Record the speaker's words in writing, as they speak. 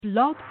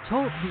Blog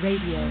Talk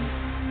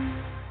Radio.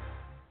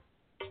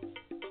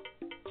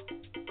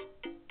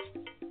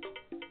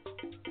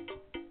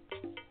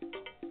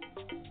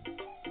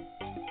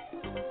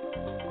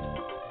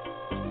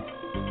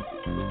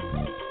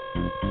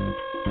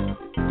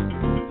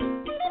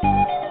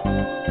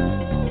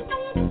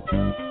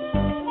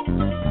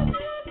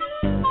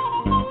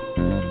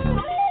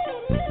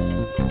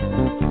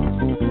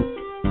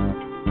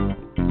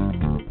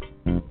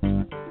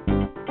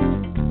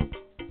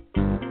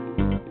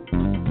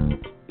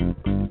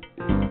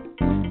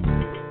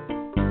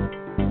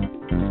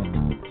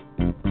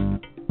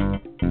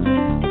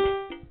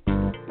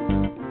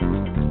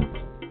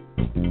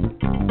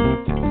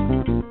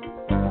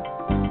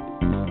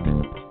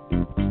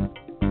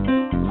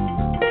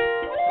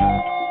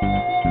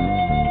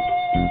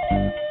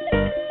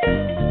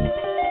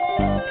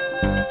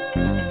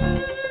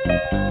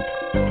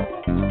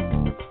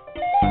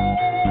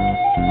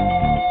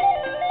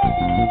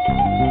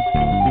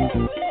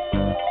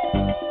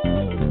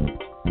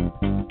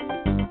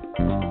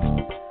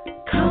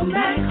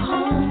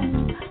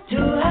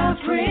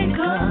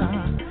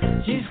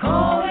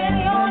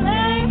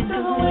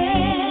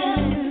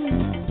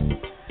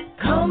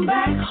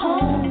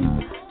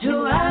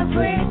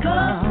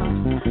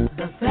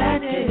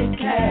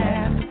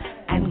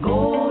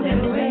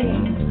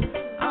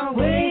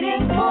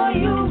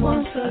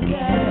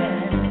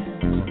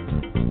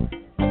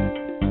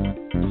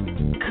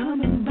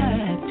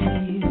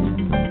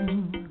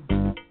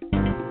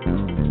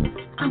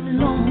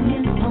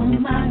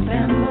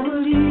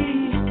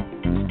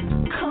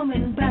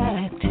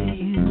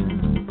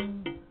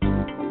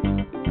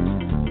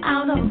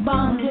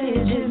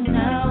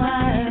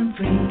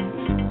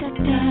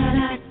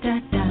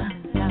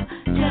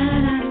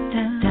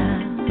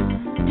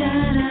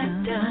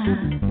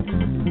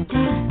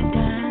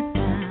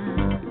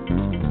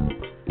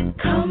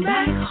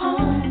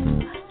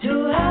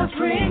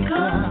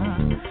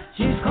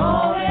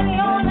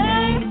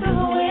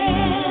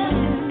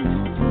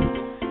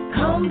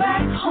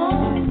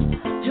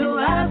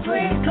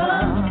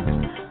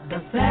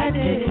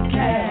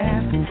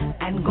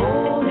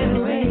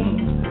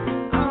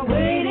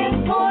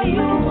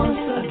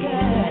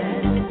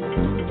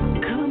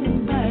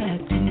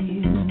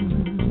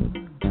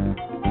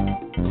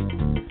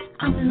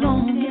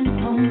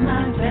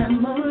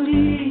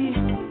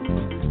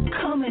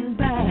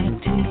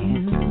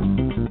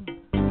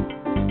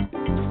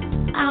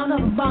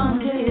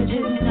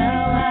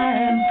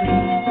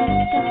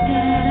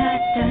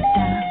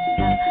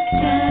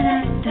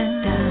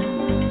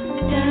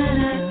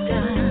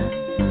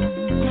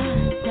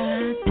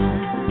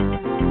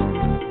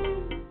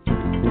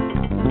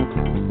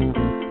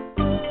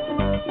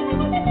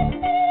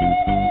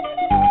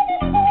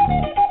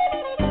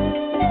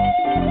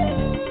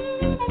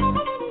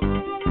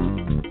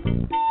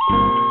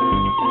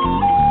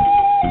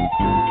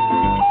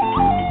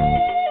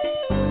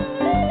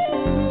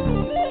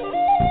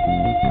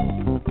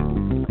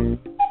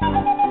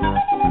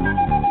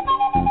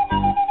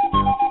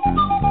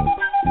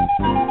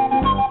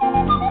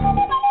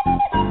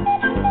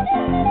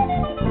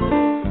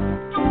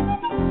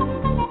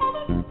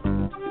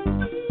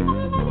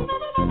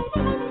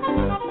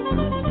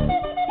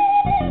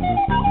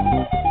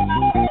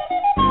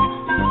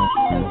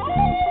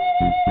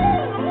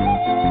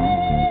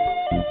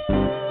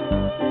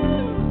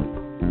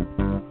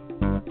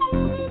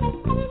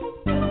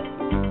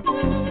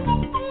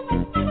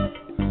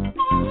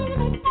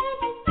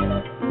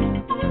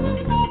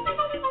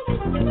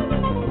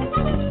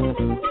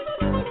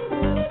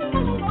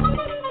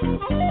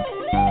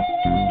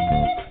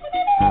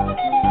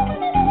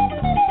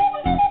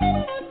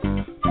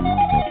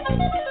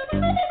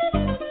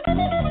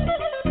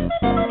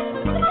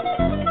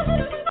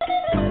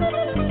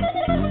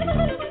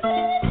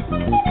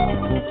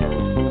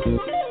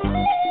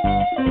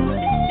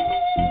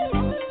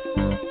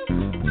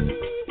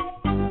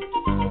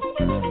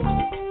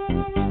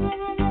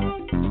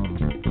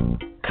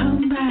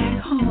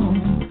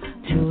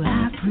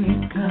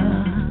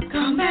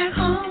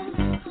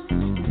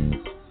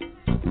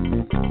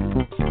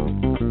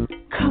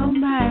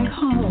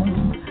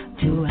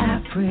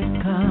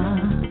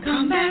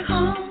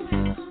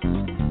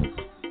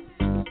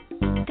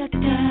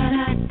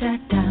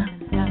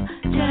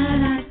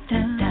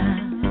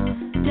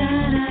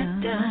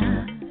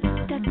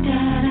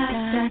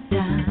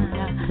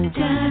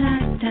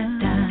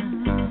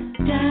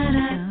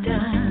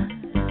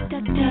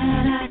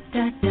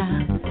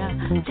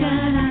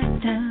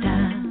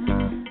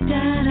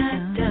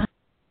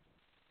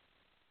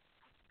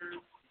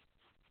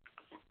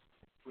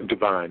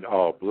 Divine,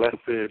 all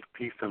blessed,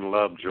 peace and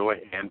love, joy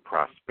and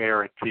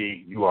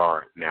prosperity. You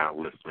are now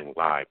listening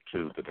live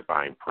to the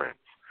Divine Prince.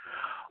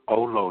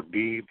 Olo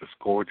D, the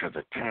scourge of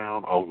the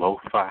town,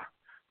 Olofa,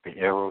 the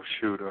arrow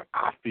shooter,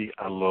 Afi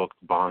Alok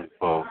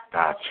Bonfo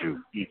Dachu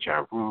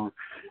Icharu,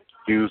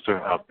 user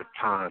of the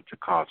time to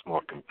cause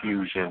more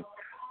confusion.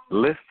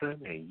 Listen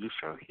and you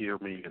shall hear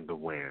me in the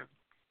wind.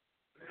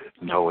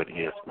 No, it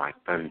is my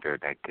thunder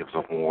that gives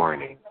a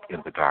warning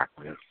in the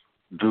darkness.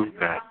 Do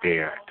not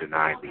dare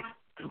deny me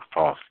through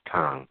false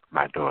tongue,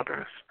 my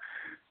daughters.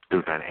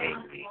 Do not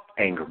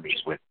anger me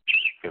with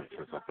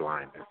fences of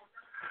blindness.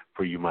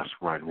 For you must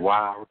run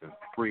wild and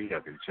free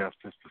of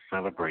injustice to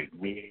celebrate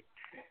me,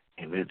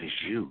 and it is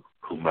you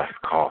who must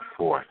call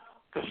forth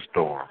the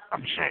storm of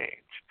change.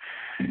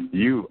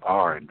 You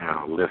are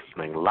now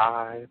listening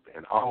live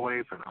and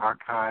always an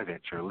archive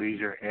at your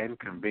leisure and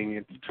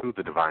convenience to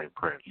the Divine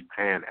Prince,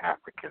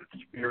 Pan-African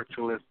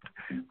spiritualist,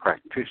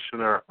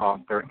 practitioner,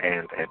 author,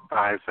 and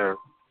advisor,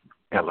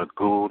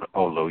 Elagoud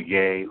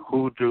Oloye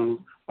Hoodoo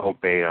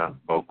Obea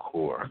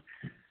Bokur,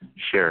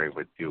 sharing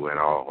with you in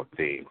all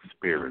things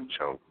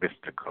spiritual,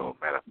 mystical,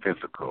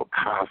 metaphysical,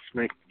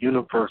 cosmic,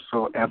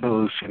 universal,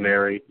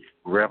 evolutionary,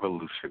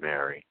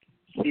 revolutionary,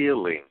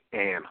 healing,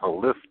 and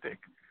holistic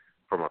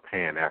from a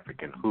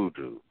Pan-African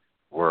hoodoo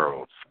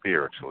world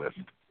spiritualist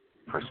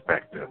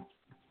perspective,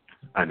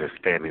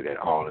 understanding that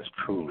all is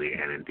truly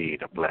and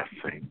indeed a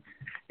blessing.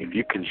 If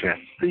you can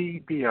just see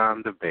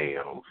beyond the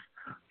veils,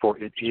 for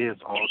it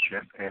is all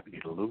just an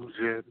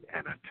illusion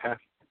and a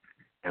test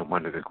and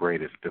one of the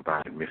greatest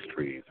divine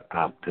mysteries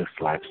of this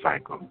life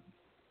cycle.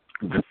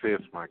 This is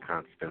my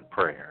constant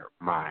prayer,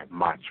 my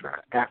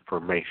mantra,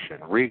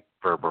 affirmation,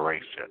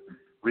 reverberation,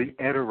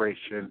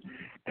 reiteration,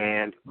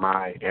 and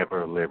my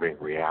ever-living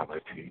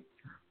reality.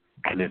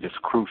 And it is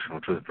crucial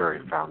to the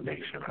very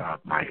foundation of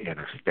my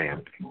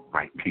understanding,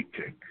 my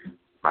teaching,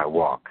 my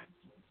walk,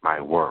 my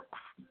works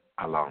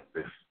along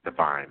this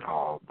divine,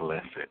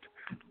 all-blessed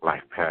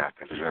life path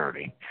and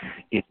journey.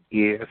 It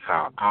is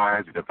how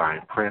I, the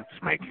Divine Prince,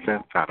 make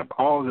sense out of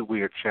all that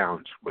we are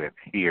challenged with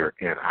here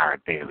in our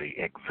daily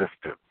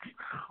existence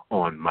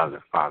on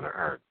Mother, Father,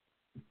 Earth.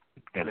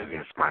 And it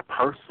is my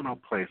personal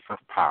place of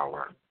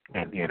power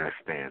and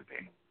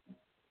understanding,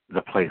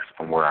 the place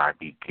from where I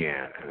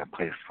begin and the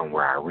place from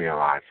where I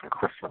realize and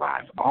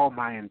crystallize all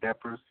my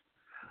endeavors,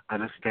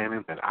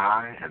 understanding that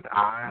I and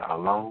I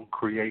alone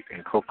create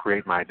and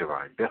co-create my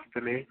divine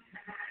destiny,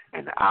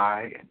 and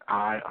I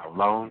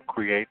alone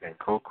create and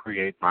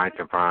co-create my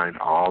divine,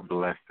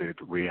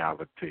 all-blessed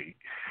reality.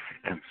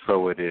 And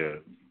so it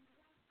is.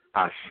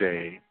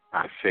 Ashe,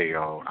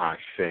 Asheo,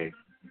 Ashe.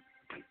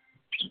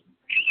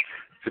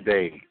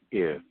 Today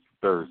is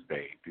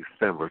Thursday,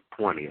 December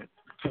 20th,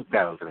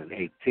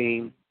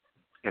 2018,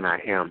 and I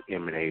am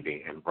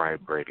emanating and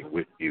vibrating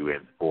with you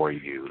and for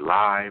you,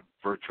 live,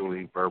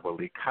 virtually,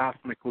 verbally,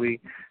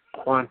 cosmically,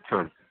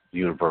 quantum,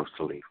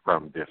 universally,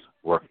 from this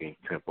working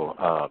temple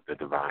of the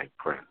Divine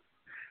Prince.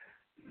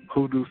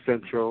 Hoodoo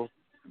Central,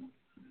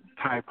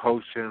 Thai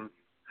Potions,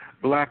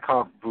 Black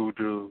Hawk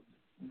Voodoo,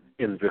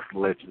 in this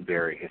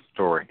legendary,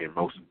 historic, and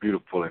most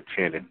beautiful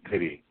enchanted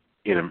city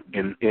in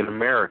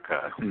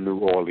America, New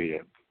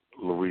Orleans,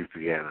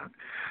 Louisiana,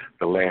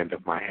 the land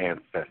of my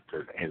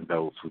ancestors and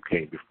those who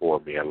came before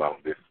me along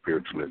this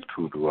spiritualist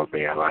hoodoo of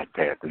their life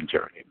path and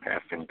journey,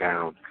 passing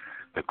down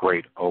the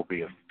great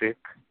obeah stick,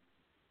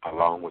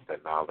 along with the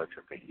knowledge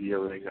of the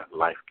healing,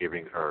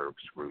 life-giving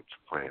herbs, roots,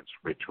 plants,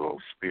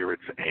 rituals,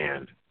 spirits,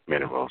 and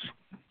minerals.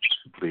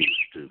 Please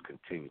do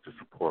continue to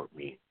support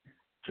me,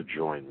 to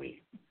join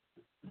me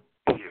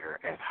here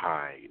at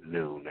high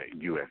noon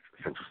U.S.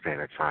 Central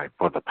Standard Time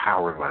for the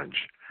Power Lunch,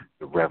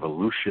 the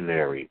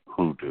revolutionary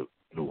hoodoo,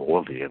 New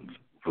Orleans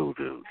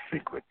voodoo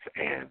secrets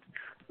and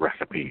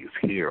recipes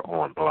here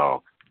on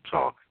Blog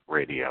Talk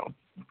Radio,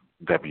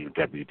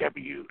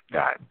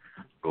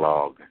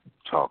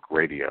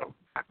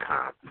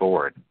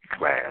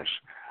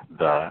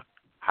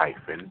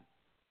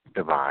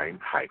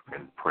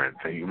 www.blogtalkradio.com/the-divine-prince.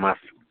 And you must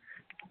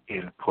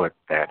input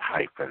that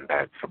hyphen,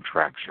 that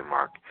subtraction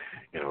mark,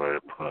 in order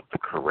to put up the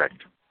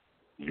correct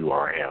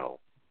URL.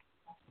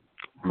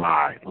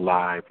 My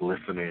live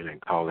listening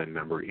and call-in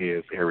number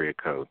is area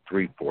code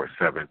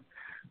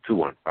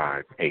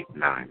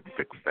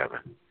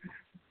 347-215-8967.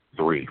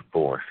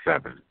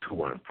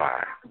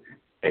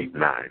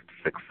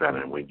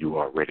 347-215-8967. When you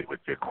are ready with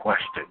your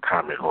question,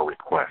 comment, or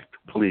request,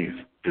 please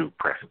do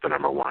press the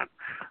number 1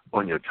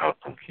 on your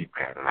telephone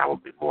keypad, and I will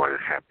be more than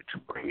happy to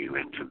bring you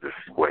into this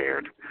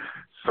squared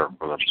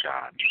circle of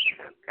God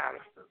and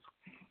goddesses.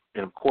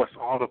 And, of course,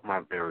 all of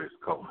my various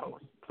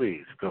co-hosts,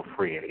 please feel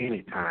free at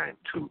any time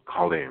to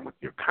call in with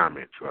your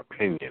comments, your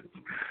opinions.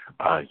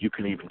 You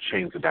can even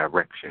change the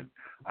direction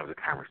of the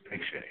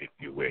conversation if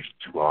you wish.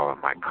 To all of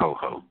my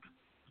co-hosts,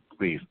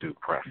 please do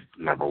press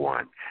number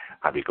 1.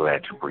 I'll be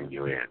glad to bring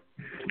you in.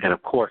 And,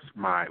 of course,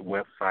 my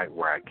website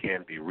where I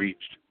can be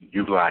reached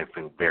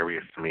utilizing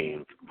various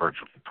means,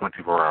 virtually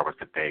 24 hours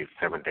a day,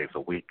 7 days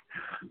a week,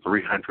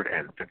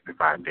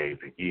 365 days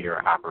a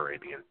year,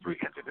 operating in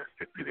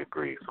 360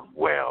 degrees of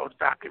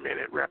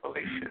well-documented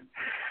revelation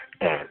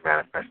and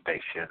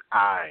manifestation.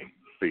 I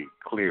see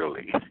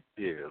clearly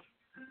is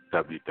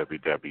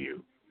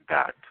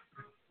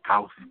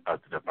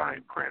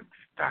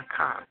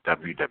www.houseofthedivineprince.com,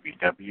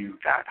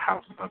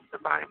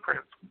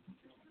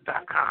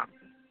 www.houseofthedivineprince.com.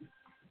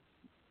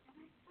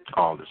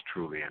 All is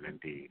truly and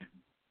indeed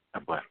a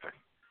blessing.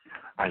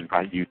 I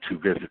invite you to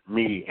visit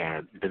me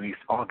and Denise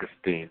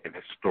Augustine in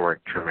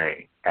historic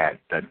Treme at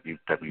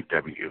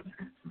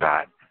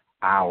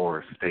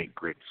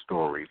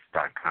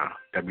www.oursacredstories.com,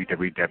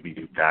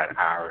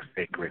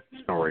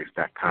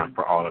 www.oursacredstories.com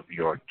for all of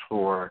your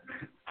tour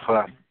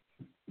plus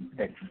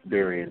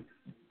experience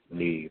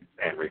needs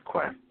and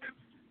requests.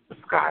 The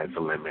sky's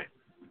the limit.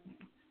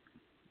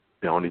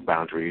 The only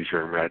boundary is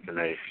your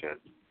imagination.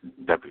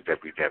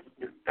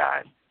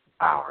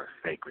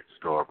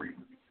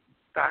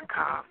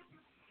 www.oursacredstories.com.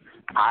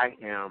 I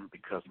am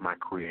because my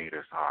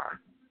creators are.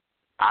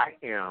 I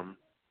am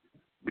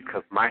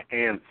because my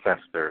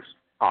ancestors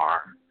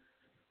are.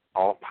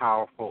 All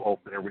powerful,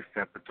 open, and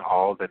receptive to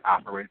all that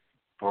operates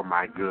for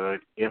my good,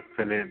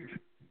 infinite,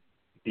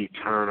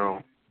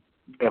 eternal,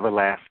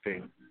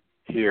 everlasting,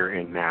 here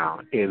and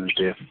now, in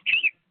this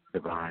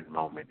divine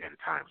moment and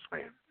time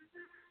span.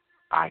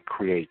 I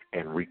create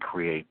and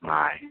recreate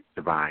my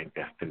divine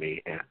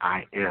destiny, and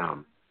I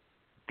am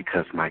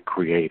because my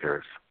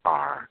creators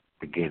are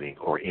beginning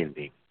or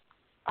ending.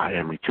 I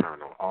am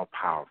eternal,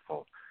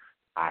 all-powerful.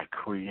 I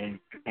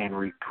create and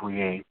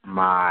recreate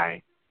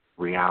my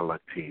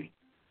reality.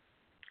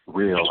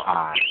 Real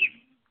eyes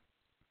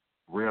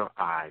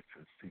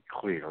and see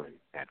clearly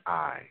that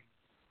I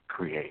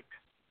create.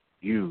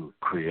 You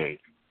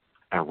create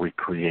and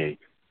recreate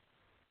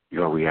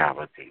your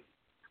reality.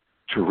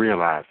 To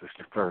realize is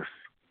to first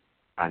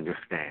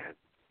understand.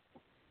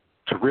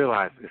 To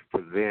realize is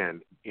to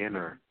then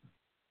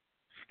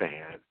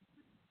understand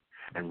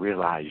and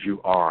realize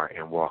you are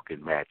and walk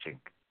in magic.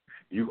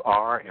 You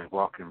are and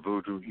walk in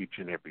voodoo each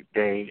and every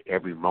day,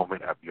 every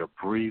moment of your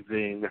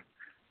breathing.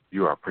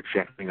 You are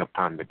projecting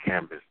upon the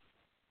canvas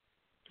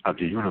of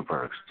the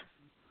universe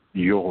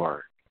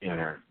your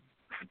inner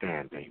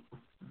standing,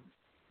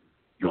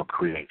 your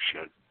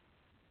creation.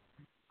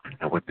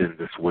 And within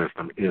this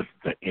wisdom is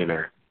the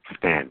inner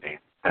standing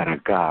that a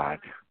God,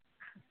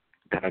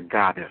 that a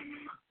goddess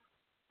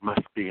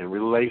must be in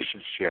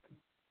relationship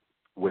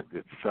with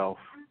itself.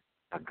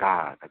 A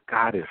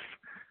goddess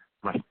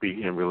must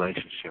be in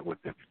relationship with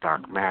its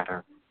dark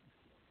matter.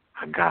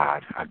 A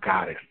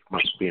goddess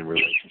must be in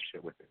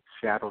relationship with its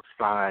shadow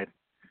side.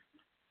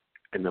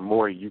 And the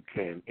more you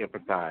can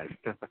empathize,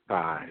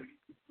 sympathize,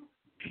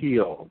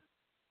 heal,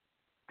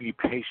 be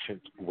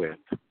patient with,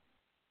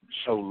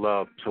 show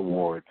love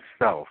towards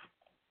self,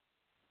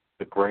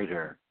 the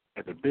greater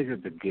and the bigger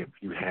the gift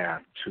you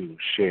have to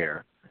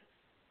share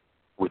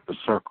with the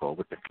circle,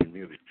 with the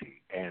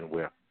community, and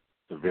with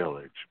the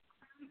village.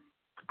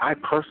 I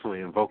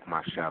personally invoke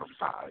my shadow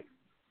side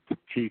to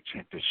teach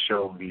and to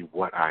show me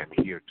what I'm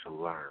here to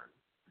learn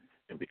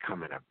and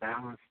becoming a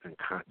balanced and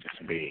conscious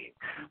being,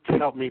 to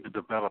help me to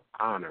develop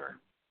honor,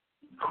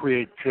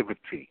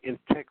 creativity,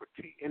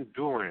 integrity,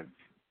 endurance,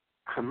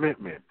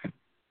 commitment,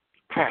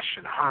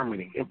 passion,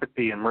 harmony,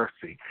 empathy, and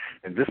mercy.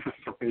 And this is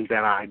something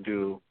that I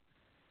do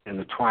in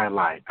the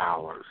twilight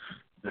hours.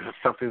 This is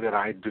something that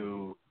I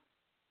do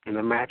in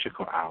the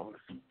magical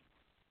hours.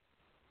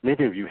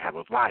 Many of you have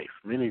a life.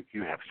 Many of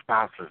you have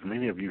spouses.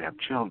 Many of you have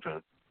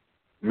children.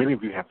 Many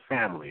of you have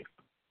families.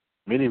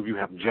 Many of you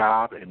have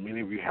jobs, and many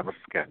of you have a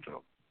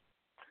schedule.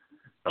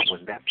 But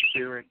when that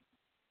spirit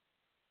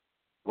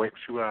wakes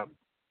you up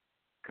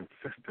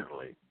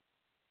consistently,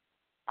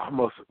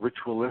 almost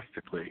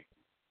ritualistically,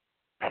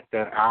 at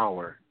that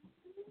hour,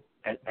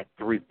 at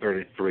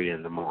 3:33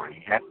 in the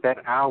morning, at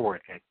that hour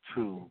at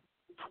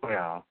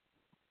 2:12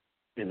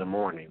 in the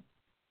morning,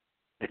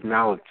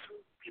 acknowledge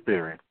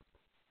spirit,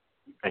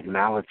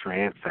 acknowledge your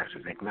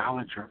ancestors,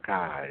 acknowledge your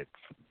guides.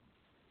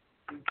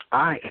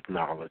 I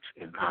acknowledge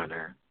and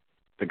honor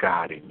the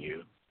God in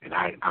you, and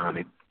I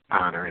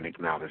honor and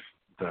acknowledge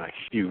the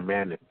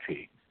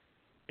humanity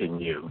in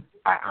you.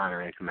 I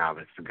honor and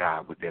acknowledge the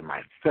God within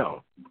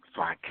myself,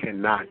 so I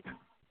cannot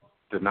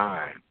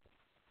deny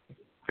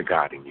the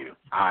God in you.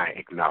 I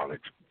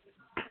acknowledge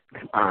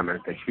and honor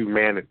the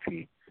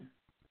humanity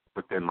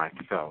within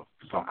myself,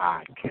 so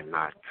I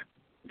cannot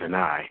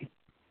deny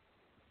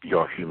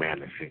your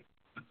humanity.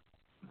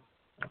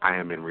 I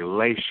am in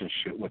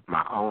relationship with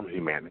my own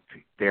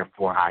humanity.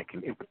 Therefore, I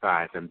can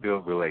empathize and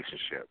build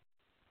relationship.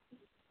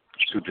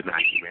 To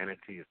deny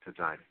humanity is to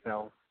deny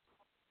self.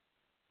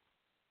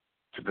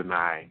 To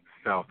deny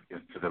self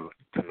is to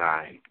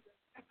deny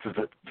self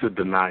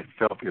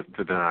is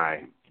to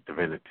deny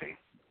divinity.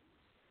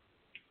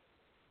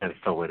 And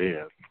so it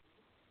is.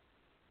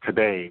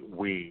 Today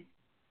we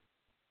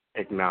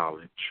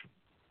acknowledge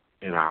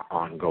in our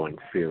ongoing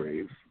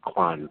series,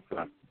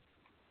 Kwanzaa.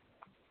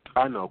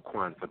 I know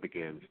Kwanzaa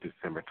begins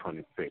December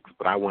 26th,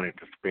 but I wanted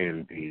to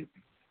spend these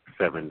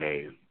 7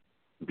 days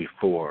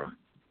before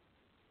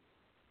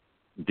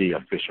the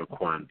official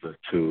Kwanzaa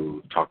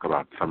to talk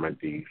about some of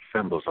the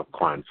symbols of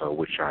Kwanzaa,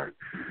 which are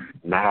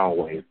not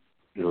always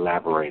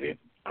elaborated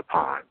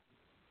upon.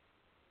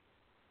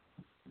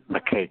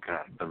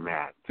 Makeka, the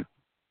mat.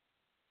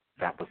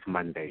 That was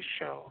Monday's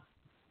show.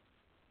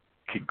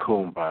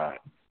 Kikumba,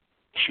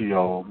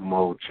 Chio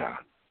Moja,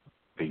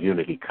 the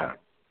Unity Cup.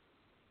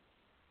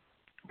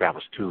 That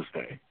was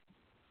Tuesday.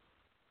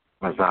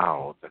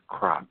 Mazao, the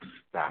crops.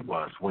 That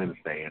was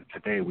Wednesday. And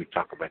today we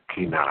talk about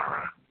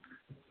Kinara.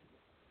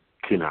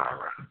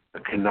 Kinara. The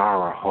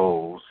Kinara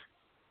holds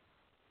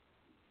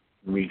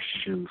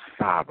Mishu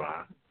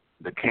Saba,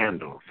 the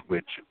candles,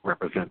 which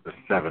represent the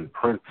 7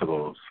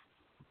 principles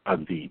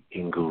of the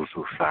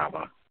Nguzu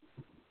Saba.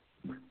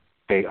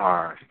 They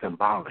are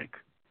symbolic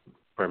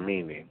for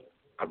meaning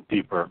of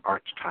deeper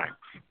archetypes,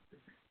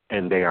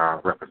 and they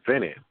are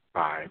represented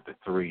by the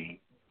 3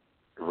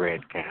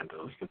 red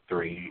candles, the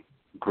 3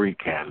 Greek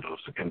candles,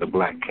 and the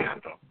black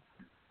candle,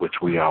 which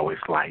we always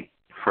light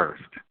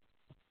first.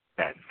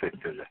 That sits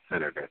in the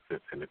center, that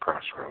sits in the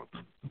crossroads.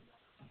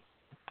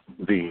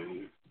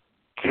 The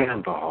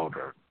candle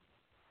holder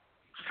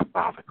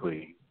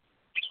symbolically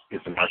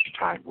is an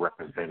archetype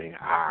representing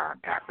our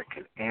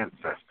African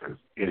ancestors.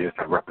 It is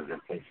a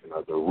representation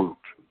of the root.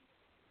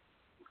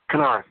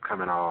 Kinaras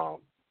come in all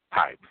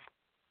types,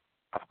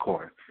 of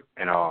course,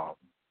 and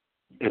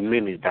in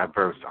many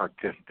diverse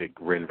artistic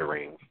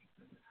renderings.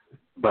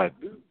 But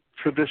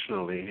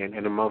traditionally, and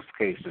in most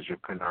cases, your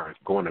Kinara is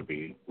going to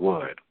be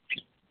wood,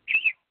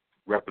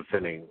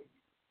 representing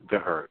the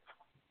earth,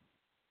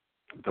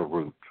 the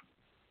root,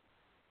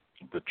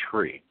 the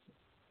tree.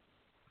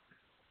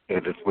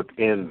 It is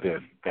within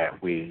this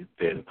that we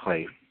then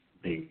place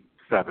the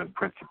 7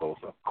 principles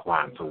of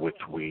Kwanzaa, which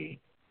we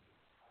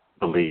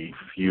believe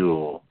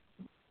fuel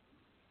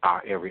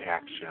our every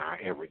action, our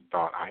every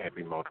thought, our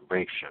every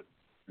motivation,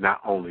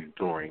 not only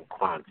during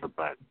Kwanzaa,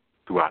 but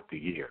throughout the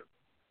year.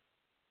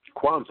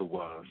 Kwanzaa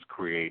was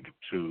created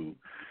to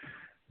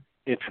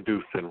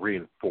introduce and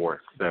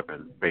reinforce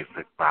 7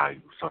 basic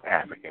values of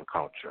African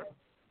culture,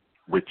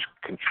 which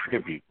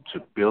contribute to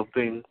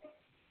building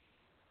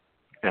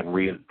and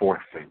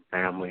reinforcing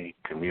family,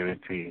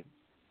 community,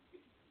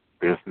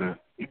 business,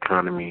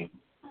 economy,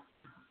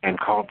 and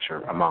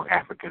culture among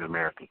African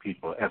American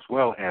people, as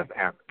well as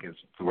Africans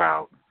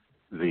throughout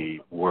the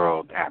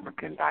world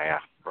African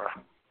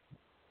diaspora,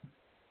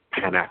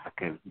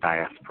 Pan-African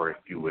diaspora,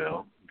 if you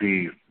will.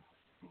 These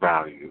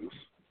values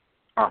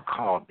are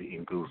called the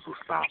Nguzu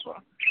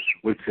Saba,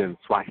 which in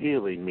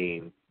Swahili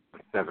means the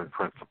 7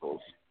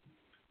 principles.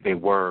 They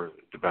were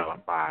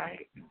developed by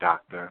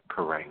Dr.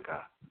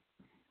 Karenga.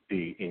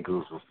 The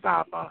Nguzu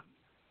Saba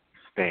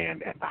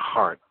stand at the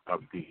heart of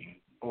the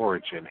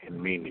origin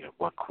and meaning of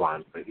what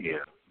Kwanzaa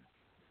is.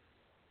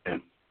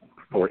 And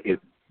for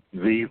it,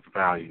 these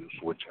values,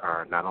 which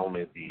are not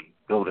only the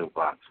building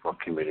blocks for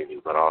community,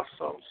 but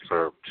also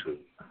serve to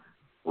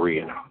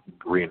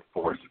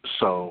reinforce.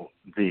 So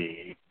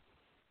the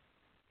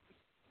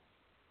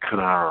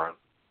Kinara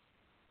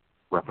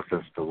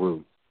represents the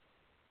root.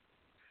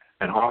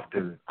 And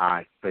often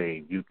I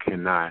say you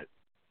cannot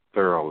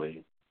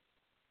thoroughly,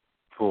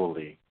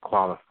 fully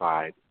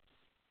qualified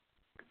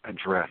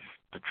address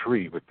the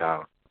tree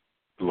without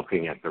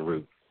looking at the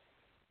root.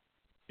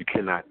 You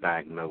cannot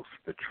diagnose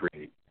the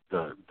tree,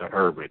 the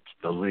herbage,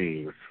 the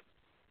leaves,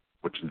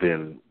 which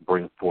then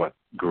bring forth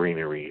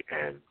greenery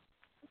and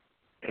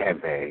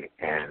hebe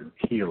and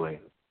healing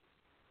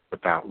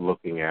without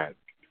looking at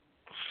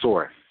the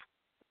source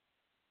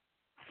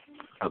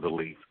of the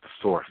leaf, the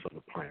source of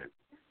the plant,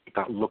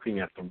 without looking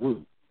at the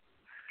root.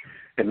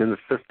 And in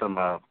the system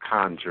of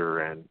conjure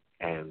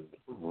and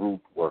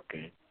root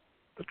working,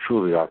 the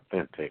truly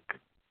authentic,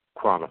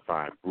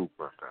 qualified root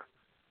worker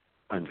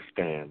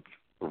understands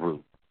the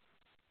root.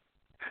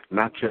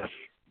 Not just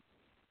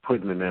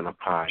putting it in a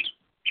pot,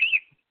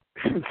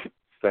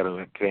 setting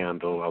a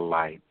candle, a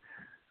light.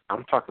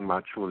 I'm talking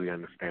about truly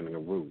understanding a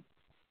root,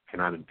 can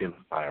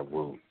identify a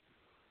root,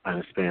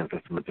 understands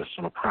its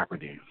medicinal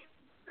properties,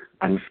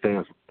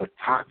 understands the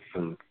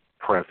toxins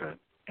present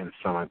in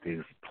some of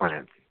these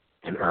plants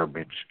and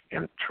herbage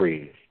and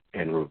trees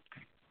and roots.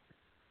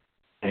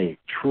 A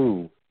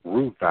true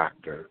root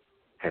doctor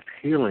has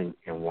healing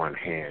in one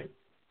hand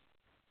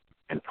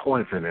and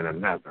poison in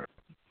another.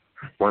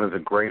 One of the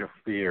greater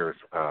fears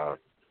of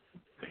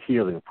the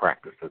healing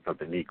practices of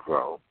the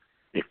Negro,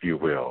 if you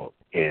will,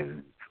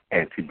 in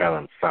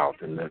antebellum South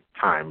in the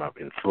time of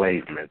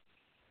enslavement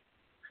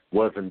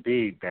was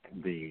indeed that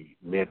the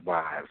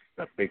midwives,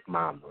 the big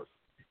mamas,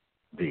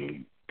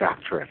 the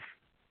doctress,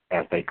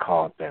 as they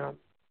called them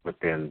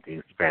within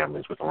these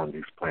families, within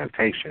these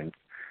plantations,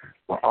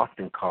 were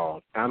often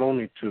called not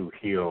only to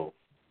heal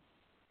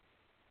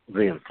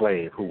the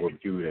enslaved who were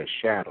viewed as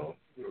shadows,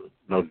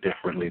 no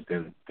differently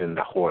than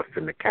the horse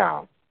and the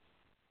cow,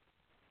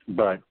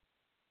 but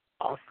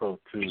also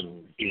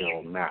to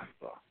heal master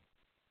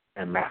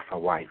and master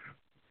wife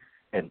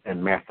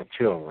and master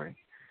children.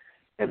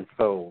 And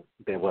so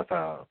there was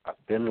a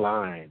thin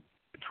line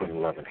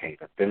between love and hate,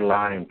 a thin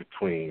line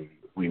between,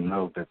 we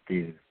know that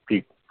these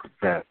people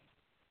possess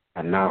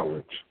a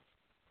knowledge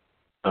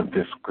of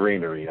this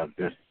greenery, of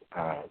this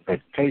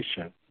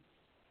vegetation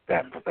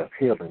that possess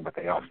healing, but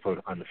they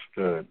also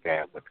understood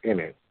that within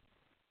it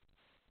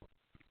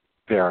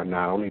there are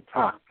not only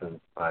toxins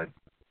but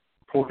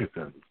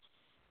poisons,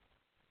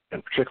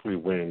 and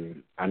particularly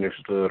when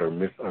understood or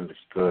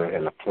misunderstood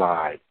and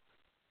applied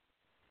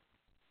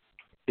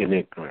in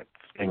ignorance,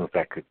 things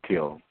that could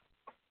kill.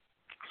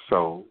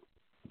 So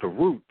the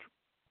root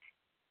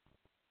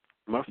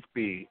must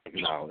be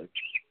acknowledged.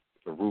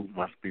 The root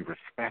must be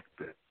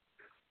respected.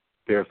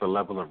 There's a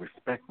level of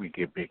respect we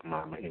give Big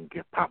Mama and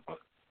give Papa.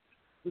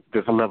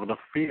 There's a level of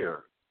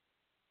fear,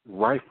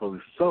 rightfully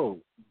so,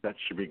 that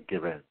should be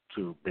given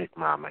to Big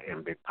Mama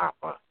and Big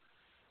Papa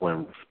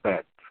when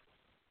respect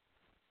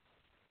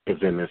is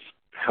in its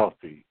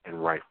healthy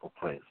and rightful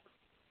place.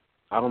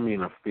 I don't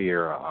mean a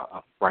fear,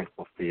 a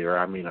frightful fear.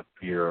 I mean a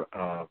fear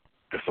of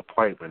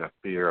disappointment, a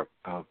fear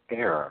of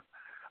error,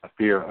 a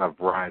fear of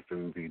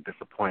rising the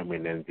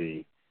disappointment and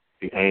the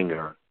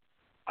anger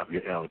of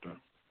your elder.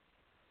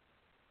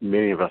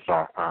 Many of us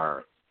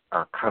are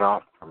cut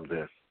off from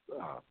this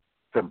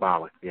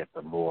symbolically at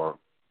the more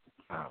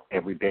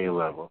everyday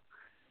level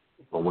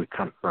when we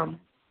come from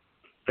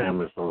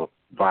families of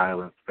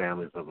violence,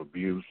 families of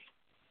abuse,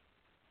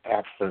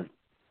 absentee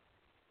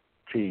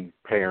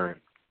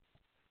parents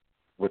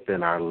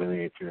within our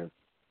lineages.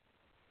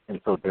 And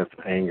so there's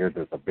anger,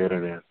 there's a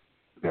bitterness,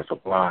 there's a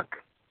block,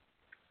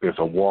 there's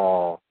a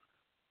wall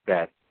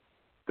that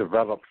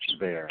develops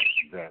there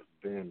that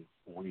then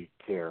we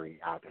carry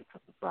out into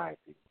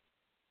society.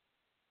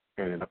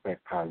 And it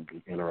affects how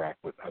we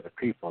interact with other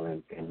people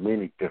in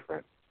many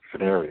different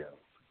scenarios.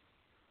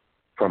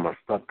 From a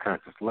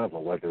subconscious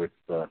level, whether it's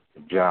the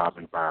job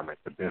environment,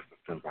 the business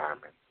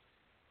environment,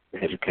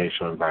 the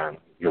educational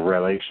environment, your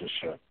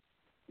relationship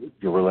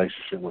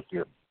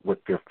with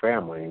your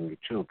family and your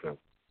children.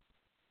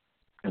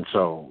 And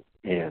so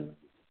in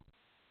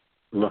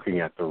looking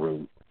at the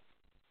root,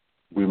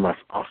 we must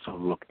also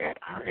look at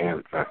our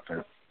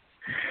ancestors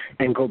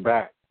and go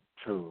back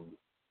to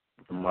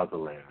the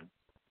motherland.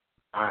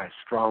 I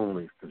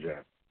strongly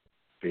suggest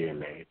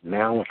DNA.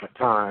 Now is the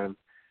time,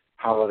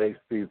 holiday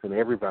season,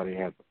 everybody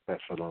has a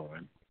special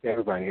on.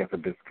 Everybody has a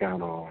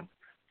discount on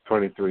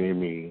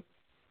 23andMe,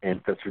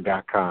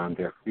 Ancestry.com.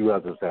 There are a few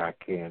others that I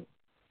can't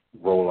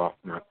roll off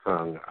my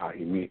tongue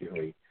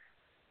immediately.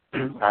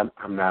 I'm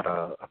not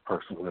a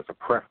person who has a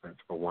preference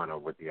for one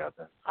over the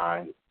other.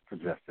 I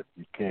suggest that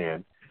you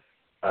can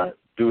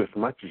do as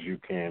much as you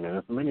can and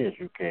as many as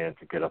you can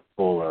to get a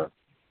fuller,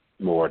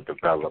 more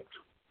developed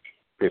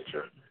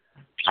picture.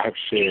 I've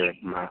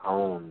shared my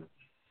own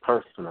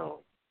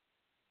personal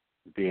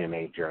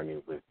DNA journey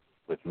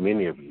with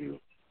many of you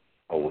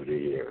over the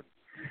years.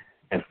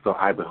 And so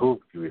I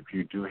behoove you, if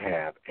you do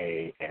have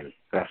a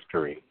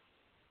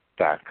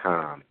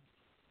Ancestry.com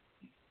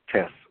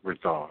test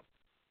result,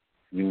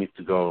 you need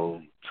to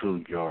go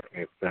to your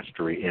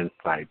Ancestry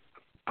Insights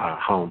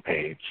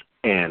homepage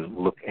and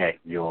look at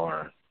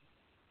your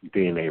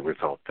DNA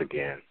results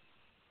again.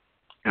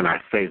 And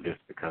I say this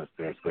because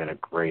there's been a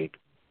great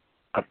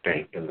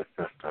update in the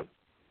system.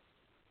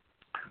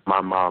 My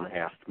mom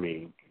asked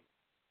me,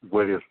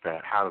 what is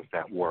that? How does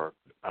that work?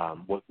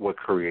 What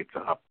creates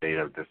an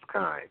update of this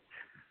kind?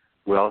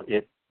 Well,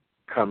 it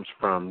comes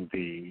from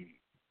the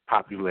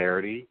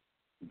popularity,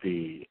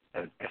 the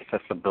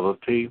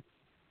accessibility,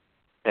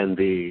 and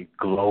the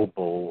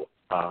global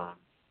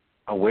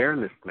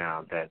awareness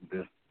now that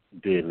this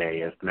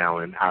DNA is now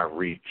in our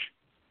reach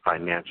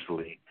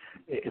financially.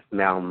 It's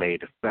now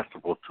made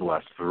accessible to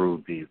us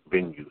through these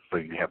venues. So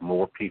you have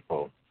more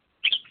people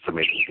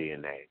submitting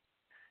DNA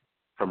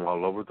from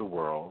all over the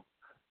world.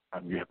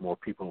 You have more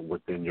people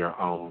within your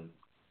own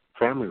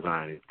family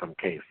line in some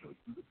cases,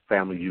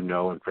 family you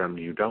know and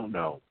family you don't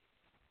know,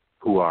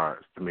 who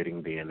are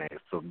submitting DNA.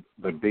 So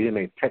the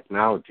DNA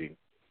technology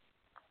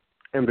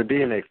and the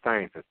DNA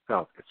science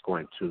itself is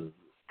going to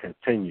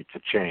continue to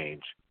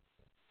change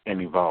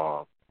and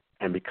evolve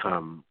and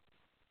become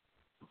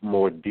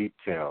more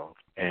detailed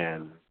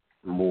and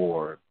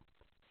more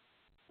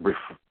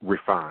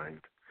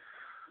refined.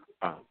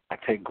 I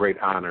take great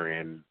honor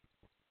in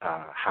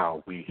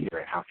how we here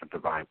at House of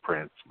Divine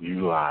Prince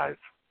utilize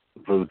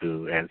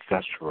Voodoo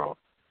ancestral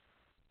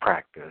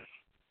practice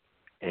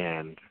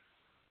and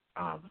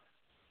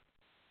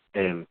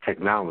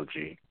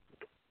technology,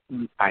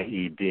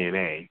 i.e.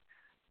 DNA,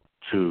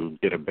 to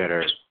get a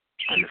better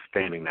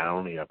understanding not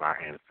only of our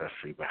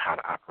ancestry but how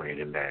to operate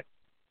in that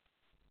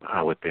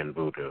within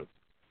Voodoo.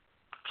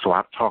 So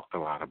I've talked a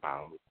lot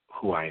about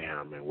who I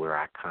am and where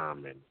I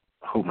come and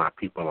who my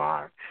people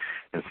are.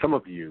 And some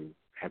of you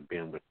have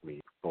been with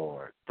me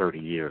for 30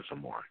 years or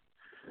more.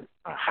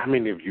 How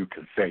many of you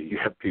can say you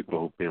have people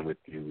who've been with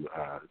you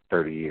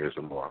 30 years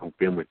or more, who've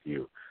been with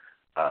you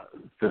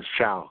since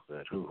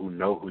childhood, who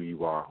know who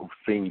you are, who've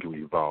seen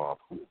you evolve,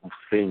 who've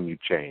seen you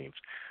change?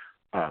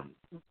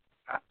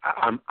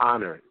 I'm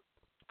honored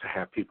to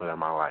have people in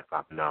my life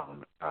I've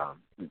known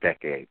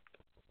decades.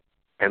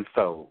 And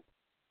so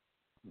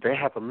they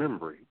have a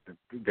memory.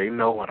 They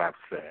know what I've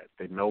said.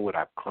 They know what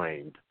I've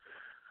claimed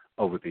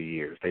over the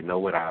years. They know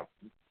what I've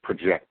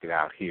projected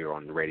out here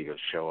on the radio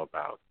show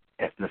about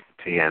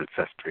ethnicity,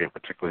 ancestry, and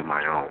particularly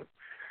my own.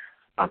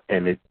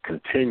 And it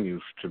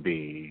continues to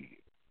be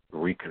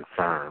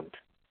reconfirmed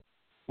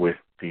with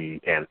the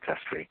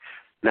ancestry.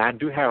 Now, I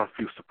do have a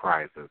few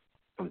surprises,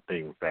 some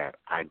things that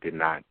I did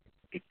not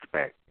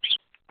expect.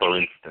 For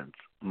instance,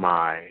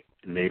 my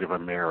Native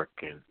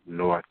American,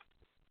 North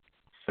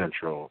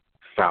Central,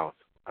 South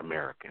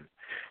American.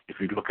 If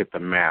you look at the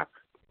map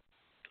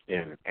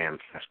in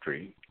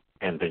Ancestry,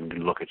 and then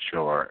you look at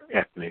your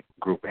ethnic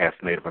group as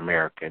Native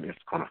American, it's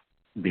going to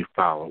be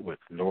followed with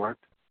North,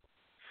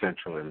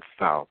 Central, and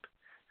South.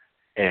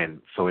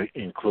 And so it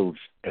includes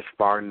as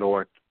far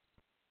north,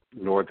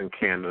 northern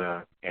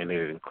Canada, and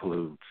it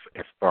includes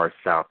as far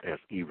south as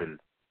even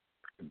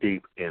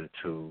deep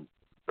into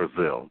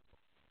Brazil.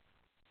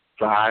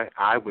 So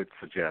I would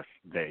suggest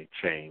they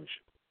change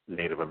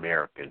Native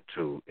American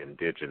to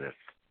Indigenous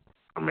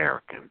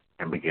American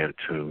and begin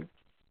to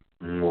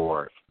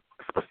more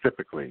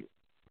specifically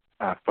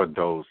for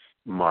those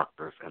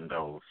markers and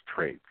those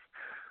traits.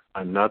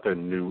 Another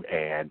new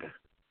add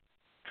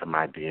to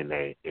my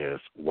DNA is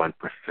 1%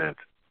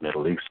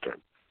 Middle Eastern.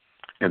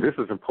 And this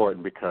is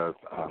important because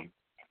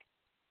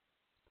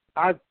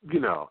I've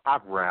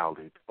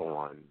rallied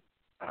on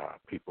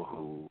people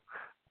who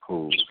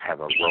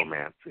have a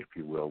romance, if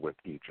you will, with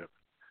Egypt.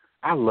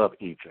 I love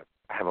Egypt.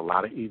 I have a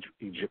lot of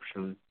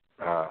Egyptian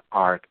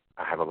art.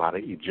 I have a lot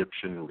of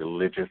Egyptian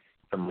religious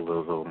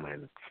symbolism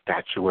and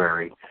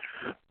statuary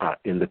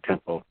in the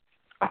temple.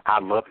 I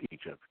love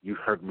Egypt. You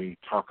heard me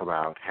talk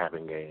about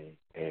having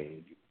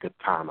a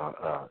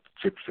Gitana,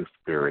 gypsy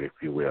spirit, if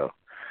you will,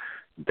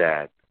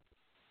 that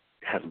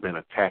has been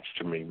attached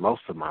to me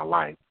most of my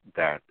life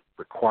that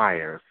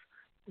requires,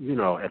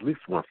 at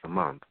least once a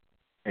month,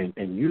 and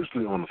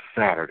usually on a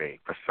Saturday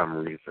for some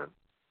reason,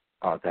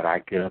 that I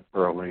get up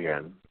early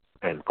and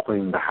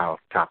clean the house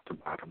top to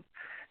bottom,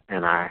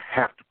 and I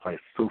have to play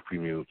Sufi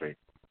music,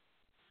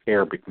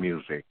 Arabic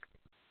music,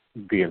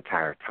 the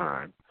entire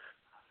time.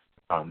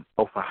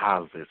 Ofa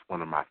Hawza is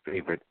one of my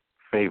favorite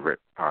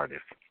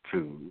artists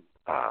to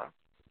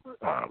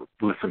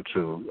listen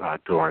to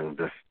during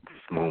this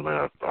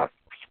moment of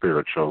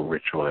spiritual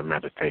ritual and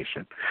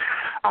meditation.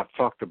 I've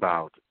talked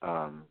about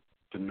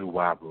the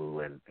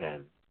Nuwabu and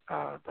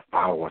the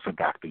followers of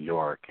Dr.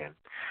 York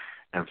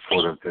and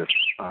sort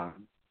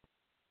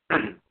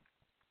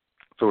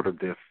of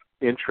this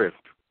interest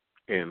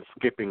in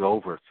skipping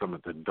over some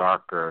of the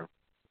darker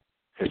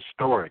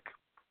historic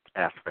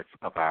aspects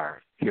of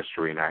our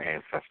history and our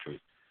ancestry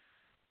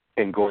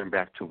and going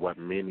back to what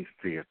many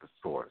see as the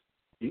source.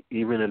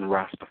 Even in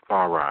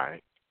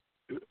Rastafari,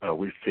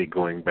 we see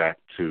going back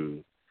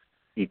to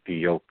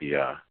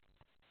Ethiopia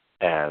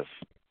as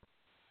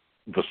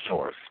the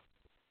source.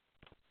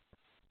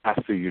 I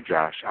see you,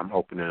 Josh. I'm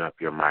opening up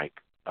your mic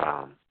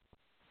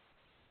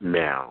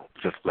now.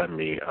 Just let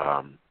me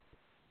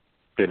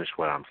finish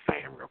what I'm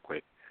saying real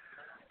quick.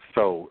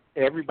 So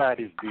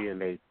everybody's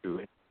DNA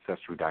through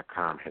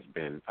Ancestry.com has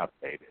been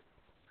updated.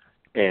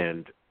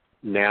 And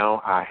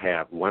now I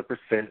have 1%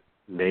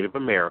 Native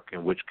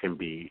American, which can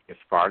be as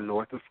far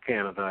north as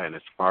Canada and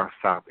as far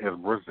south as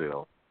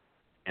Brazil.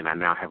 And I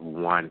now have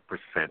 1%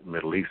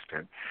 Middle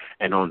Eastern.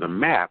 And on the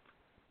map,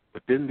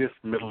 within this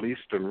Middle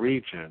Eastern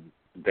region,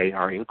 they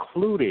are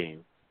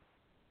including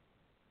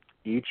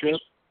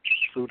Egypt,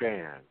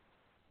 Sudan,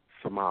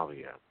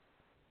 Somalia,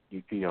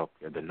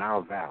 Ethiopia, the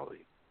Nile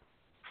Valley.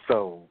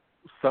 So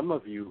some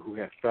of you who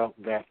have felt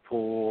that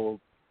pull,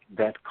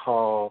 that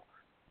call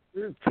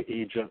to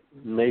Egypt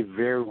may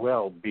very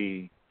well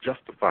be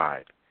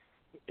justified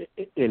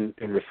in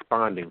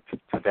responding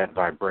to that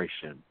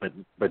vibration,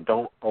 but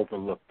don't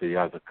overlook the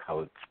other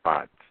colored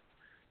spots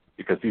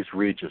because these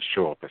regions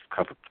show up as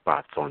colored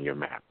spots on your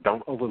map.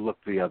 Don't overlook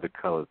the other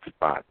colored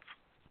spots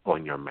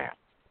on your map.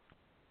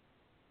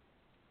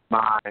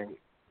 My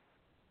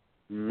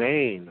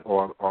main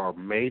or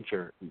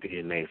major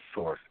DNA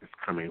source is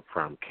coming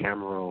from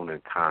Cameroon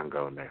and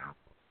Congo now.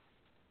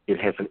 It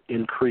has an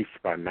increase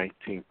by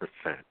 19%,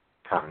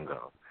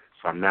 Congo.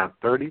 So I'm now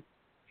 36%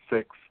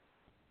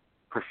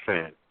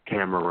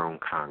 Cameroon,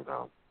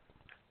 Congo.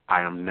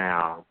 I am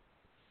now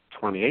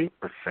 28%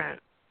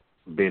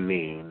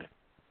 Benin,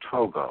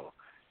 Togo,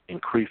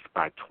 increased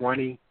by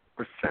 20%.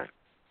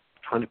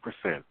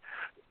 20%.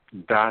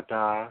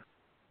 Dada,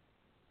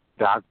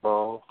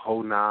 Dagbo,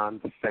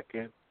 Honan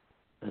II.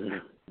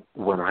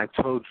 When I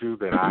told you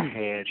that I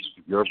had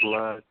your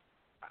blood,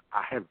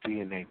 I have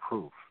DNA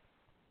proof.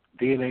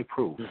 DNA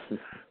proof.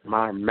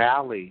 My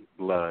Mali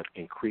blood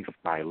increased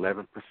by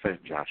 11%,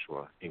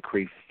 Joshua. It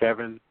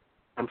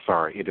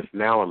is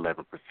now 11%.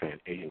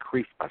 It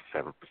increased by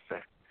 7%.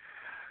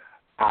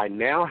 I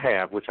now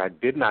have, which I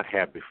did not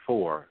have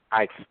before,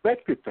 I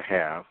expected to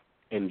have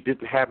and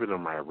didn't have it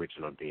on my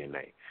original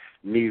DNA,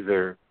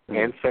 neither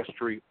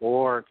Ancestry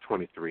or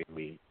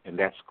 23andMe, and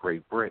that's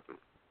Great Britain.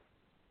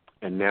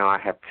 And now I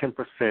have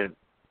 10%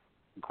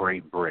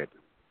 Great Britain.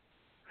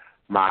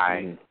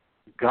 My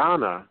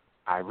Ghana,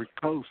 Ivory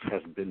Coast,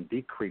 has been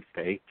decreased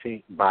to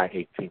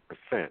 18%.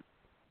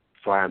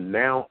 So I am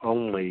now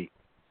only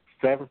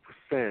 7%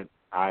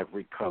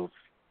 Ivory Coast,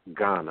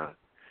 Ghana,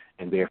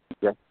 and they're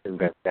suggesting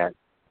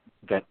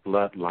that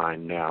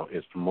bloodline now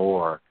is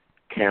more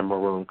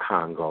Cameroon,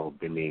 Congo,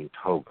 Benin,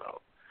 Togo.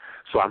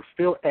 So I'm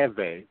still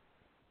Ewe,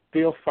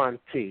 still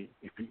Fanti.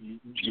 If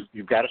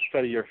you've got to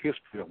study your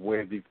history of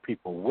where these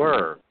people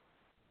were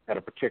at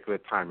a particular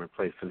time and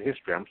place in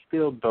history. I'm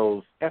still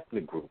those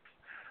ethnic groups,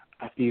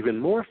 even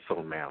more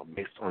so now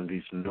based on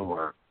these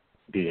newer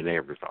DNA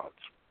results.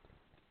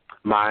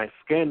 My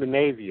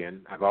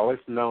Scandinavian, I've always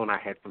known I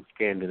had some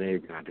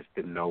Scandinavian, I just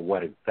didn't know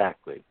what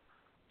exactly,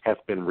 has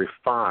been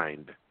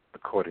refined,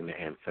 according to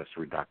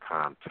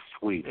Ancestry.com, to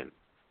Sweden.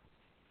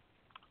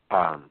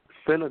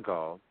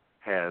 Senegal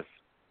has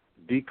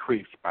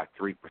decreased by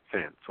 3%,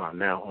 so I'm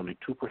now only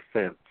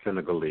 2%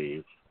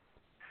 Senegalese,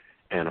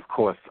 and of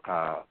course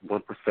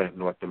 1%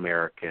 North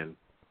American,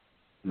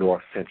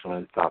 North, Central,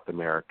 and South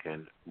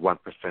American, 1%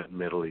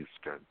 Middle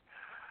Eastern.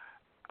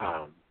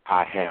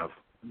 I have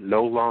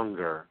no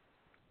longer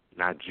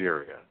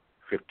Nigeria,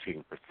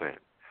 15%.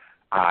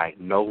 I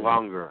no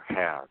longer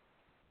have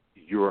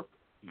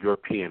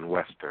European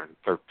Western,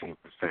 13%.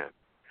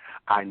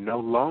 I no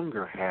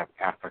longer have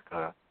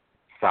Africa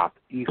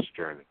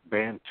Southeastern,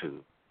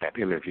 Bantu. That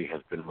energy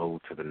has been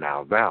moved to the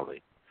Nile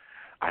Valley.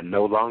 I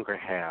no longer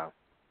have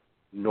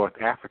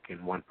North African,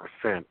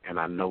 1%, and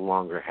I no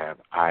longer have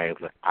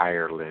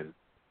Ireland,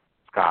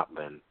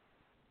 Scotland,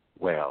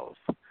 Wales.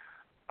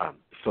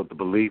 So the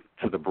belief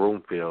to the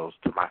Broomfields,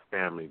 to my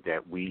family,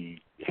 that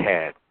we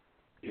had,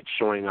 it's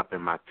showing up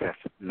in my test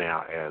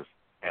now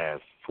as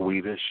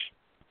Swedish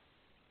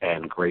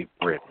and Great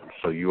Britain.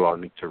 So you all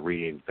need to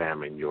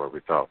re-examine your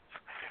results.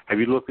 Have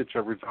you looked at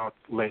your results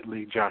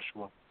lately,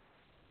 Joshua?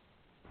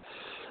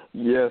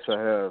 Yes, I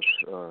have.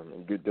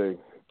 Good day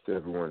to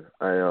everyone.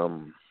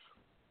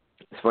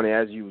 It's funny,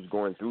 as you was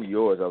going through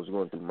yours, I was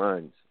going through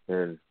mine,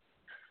 and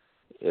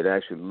it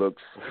actually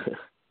looks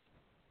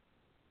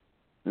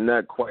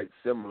not quite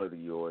similar to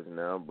yours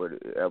now, but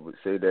I would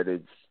say that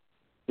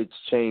it's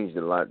changed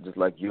a lot, just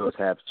like yours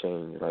have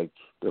changed. Like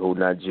the whole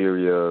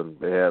Nigeria,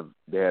 they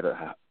had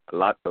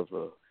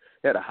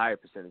a higher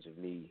percentage of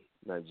me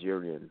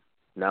Nigerian.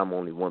 Now I'm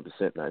only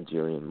 1%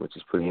 Nigerian, which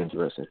is pretty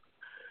interesting.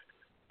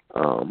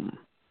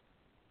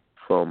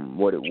 From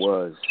what it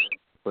was,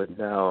 but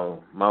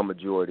now my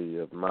majority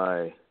of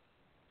my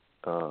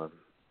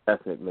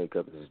ethnic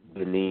makeup is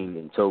Benin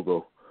and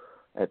Togo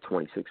at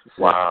 26%.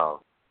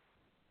 Wow.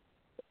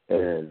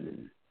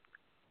 And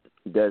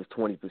that's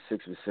 26%,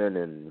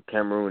 and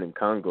Cameroon and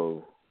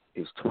Congo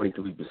is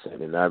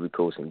 23%, and Ivory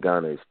Coast and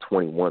Ghana is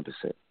 21%.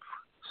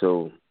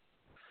 So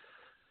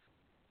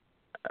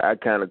I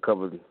kind of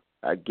covered,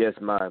 I guess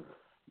my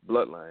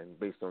bloodline,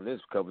 based on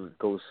this, covers the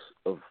coast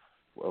of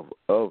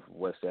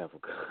West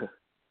Africa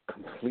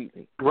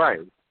completely. Right.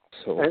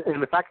 So,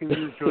 and if I can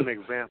use you an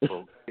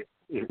example,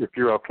 if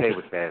you're okay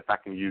with that, if I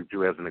can use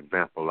you as an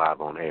example live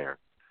on air.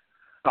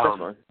 That's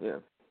fine, yeah.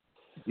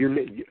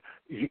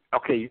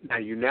 Okay, now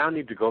you now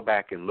need to go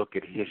back and look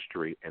at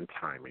history and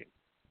timing,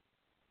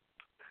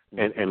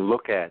 and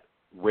look at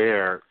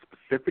where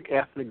specific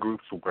ethnic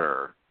groups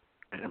were,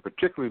 and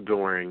particularly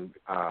during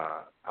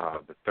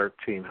the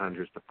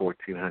 1300s, the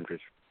 1400s,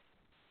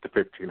 the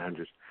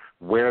 1500s,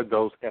 where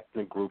those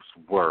ethnic groups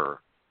were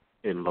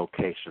in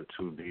location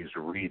to these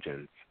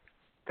regions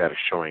that are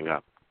showing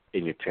up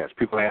in your test.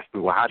 People ask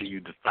me, well, how do you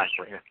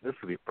decipher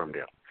ethnicity from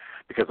them?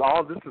 Because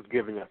all this is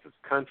giving us is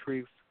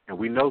countries, and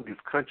we know these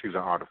countries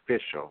are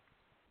artificial,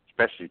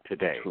 especially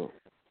today.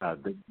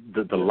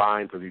 The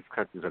lines of these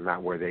countries are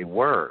not where they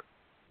were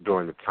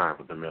during the time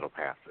of the Middle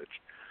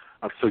Passage.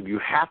 So you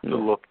have to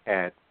look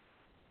at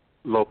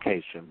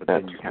location, but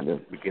then you have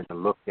to begin to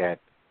look at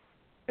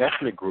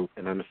ethnic group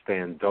and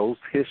understand those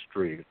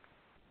histories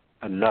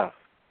enough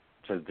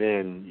to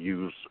then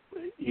use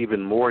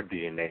even more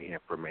DNA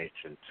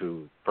information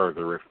to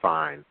further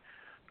refine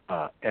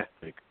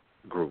ethnic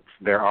groups.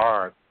 There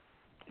are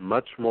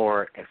much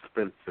more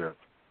expensive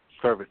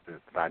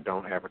services that I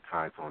don't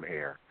advertise on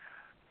air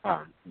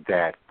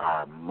that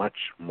are much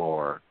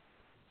more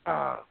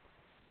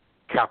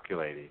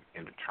calculating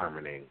in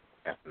determining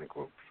ethnic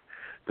groups.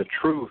 The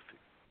truth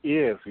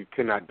is you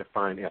cannot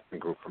define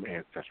ethnic group from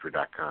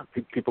Ancestry.com.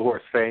 People who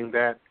are saying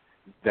that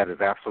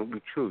is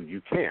absolutely true.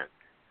 You can't.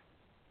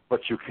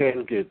 But you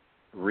can get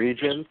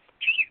regions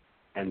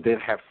and then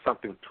have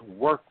something to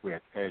work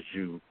with as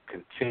you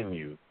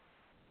continue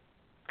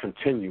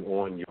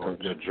on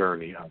your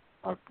journey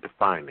of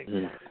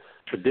defining.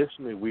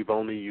 Traditionally, we've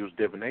only used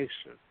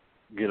divination.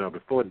 You know,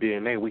 before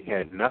DNA, we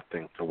had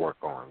nothing to work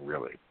on,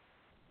 really,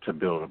 to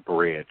build a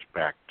bridge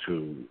back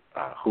to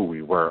who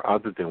we were,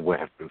 other than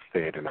what has been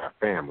said in our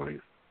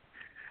families.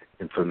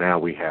 And so now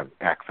we have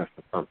access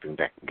to something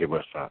that can give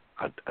us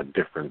a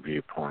different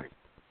viewpoint.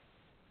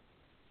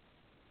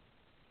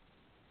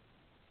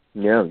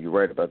 Yeah, you're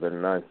right about that,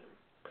 and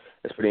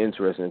it's pretty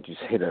interesting that you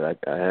say that.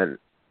 I had,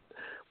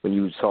 when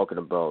you were talking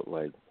about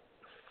like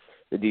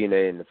the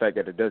DNA and the fact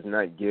that it does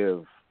not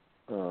give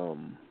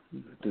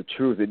the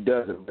truth, it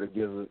doesn't, but it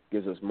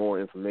gives us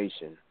more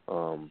information,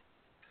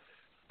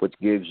 which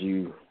gives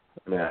you.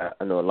 I mean,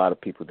 I know a lot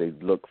of people, they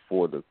look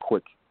for the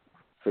quick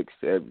fix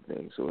to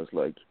everything, so it's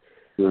like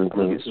you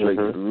get straight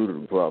to the root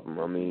of the problem.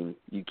 I mean,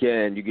 you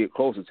get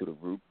closer to the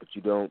root, but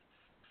you don't.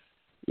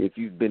 If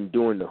you've been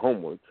doing the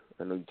homework,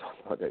 I know you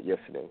talked about that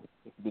yesterday.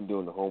 If you've been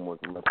doing the homework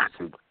and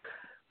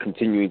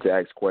continuing to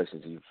ask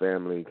questions to your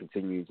family,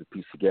 continuing to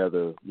piece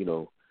together, you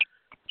know,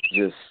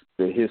 just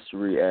the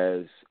history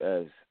as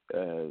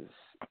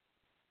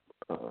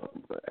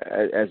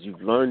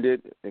you've learned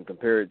it and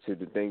compare it to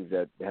the things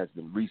that has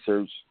been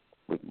researched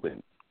with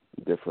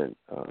different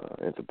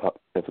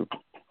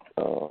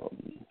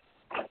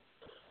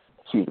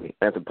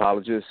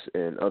anthropologists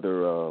and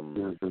other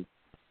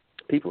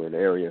people in the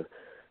area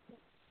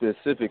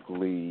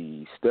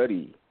specifically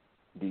study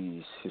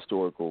these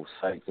historical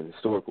sites and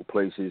historical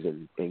places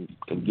and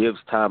gives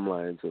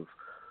timelines of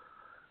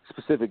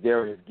specific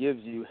areas.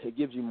 It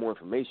gives you more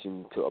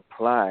information to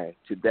apply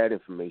to that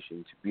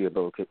information to be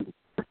able to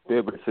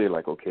say,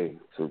 like, okay,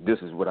 so this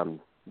is what I'm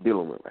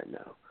dealing with right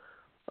now.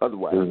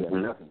 Otherwise, you have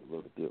nothing to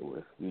really deal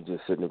with. You're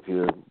just sitting up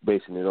here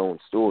basing it on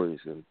stories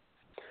and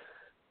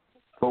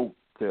folk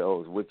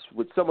tales,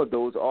 which some of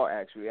those are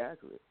actually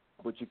accurate.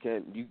 But you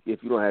can't.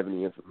 If you don't have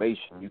any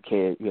information, you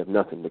have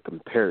nothing to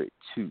compare it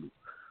to.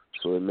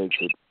 So it makes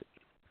it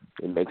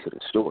a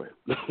story.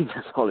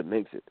 That's all it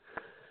makes it.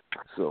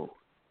 So,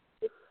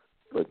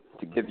 but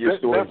to give your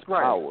story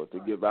power, to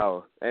give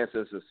our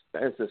ancestors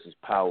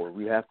power,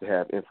 we have to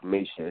have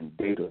information and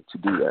data to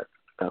do that,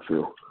 I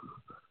feel.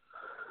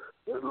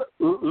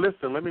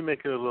 Listen, let me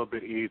make it a little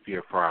bit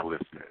easier for our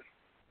listeners.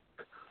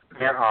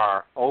 There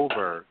are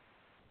over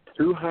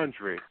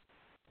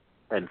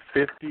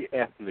 250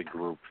 ethnic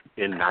groups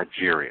in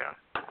Nigeria.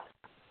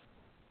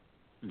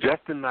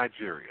 Just in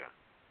Nigeria.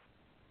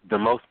 The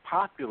most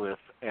populous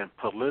and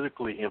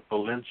politically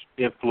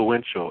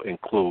influential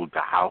include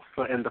the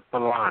Hausa and the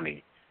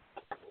Fulani,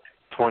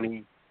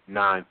 29%.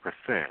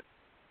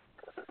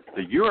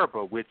 The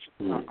Yoruba, which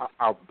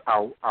are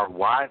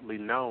widely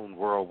known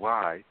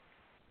worldwide,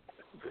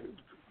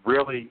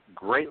 really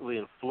greatly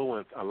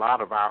influence a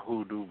lot of our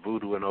hoodoo,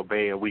 voodoo, and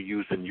obeah we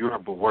use in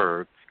Yoruba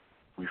words.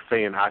 We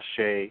say in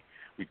Ashe,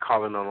 we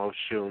call it on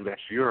Oshun,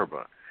 that's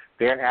Yoruba.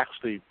 They're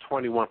actually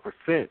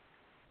 21%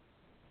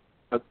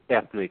 of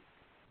ethnic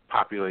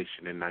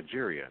population in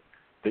Nigeria.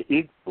 The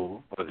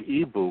Igbo or the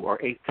Ibu are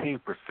 18%.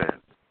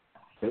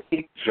 The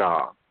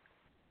Ija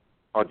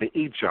or the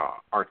Ija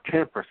are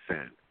 10%.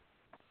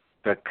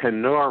 The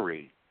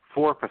Kinara,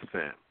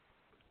 4%.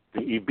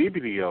 The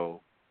Ibibio,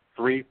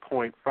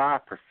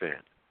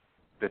 3.5%.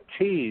 The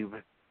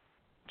Tiv,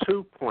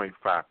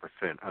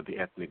 2.5% of the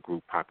ethnic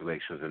group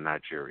populations in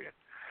Nigeria.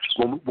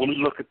 When we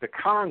look at the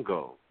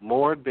Congo,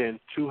 more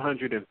than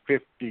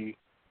 250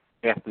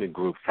 ethnic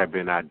groups have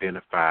been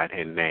identified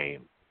and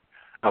named,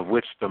 of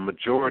which the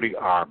majority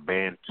are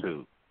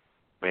Bantu.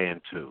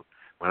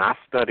 When I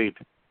studied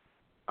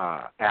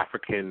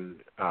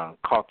African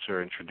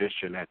culture and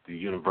tradition at the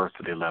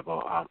university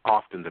level,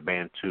 often the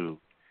Bantu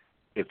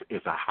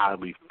is a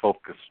highly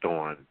focused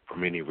on for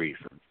many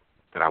reasons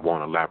that I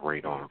won't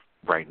elaborate on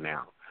right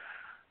now.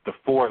 The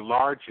four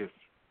largest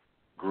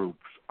groups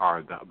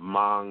are the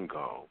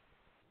Mongo,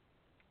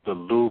 the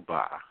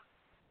Luba,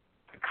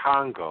 the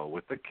Congo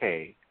with the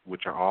K,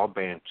 which are all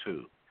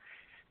Bantu,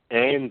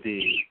 and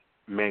the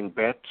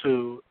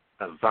Mangbetu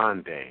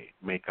Azande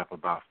make up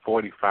about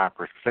 45%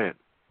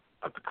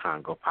 of the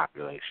Congo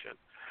population.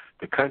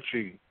 The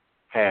country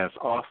has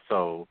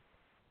also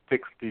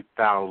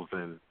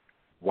 60,000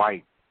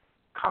 white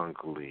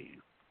Congolese,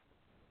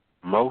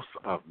 most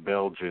of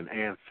Belgian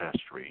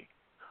ancestry,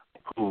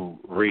 who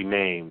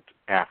renamed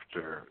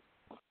after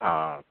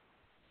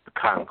the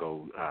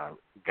Congo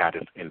got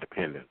its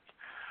independence.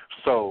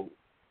 So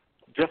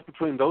just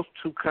between those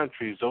two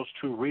countries, those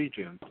two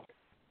regions,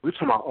 we're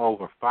talking about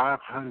over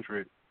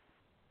 500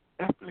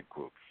 ethnic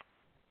groups.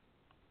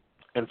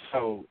 And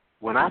so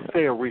when I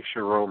say Orisha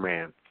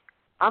romance,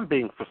 I'm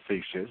being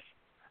facetious,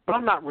 but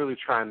I'm not really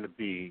trying to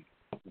be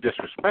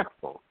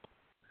disrespectful.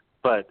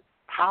 But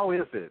how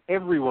is it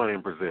everyone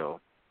in Brazil,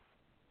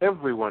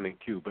 everyone in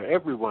Cuba,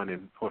 everyone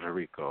in Puerto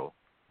Rico,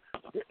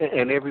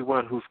 and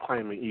everyone who's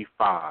claiming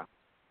Ifa,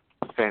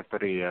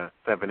 Santeria,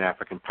 seven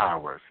African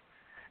powers,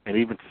 and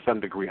even to some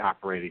degree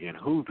operating in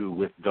Hoodoo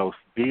with those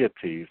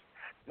deities,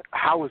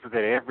 how is it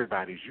that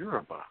everybody's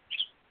Yoruba?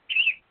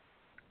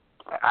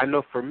 I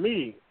know for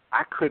me,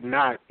 I could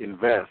not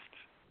invest,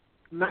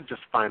 not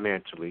just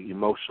financially,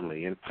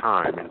 emotionally, in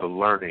time, in the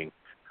learning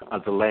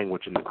of the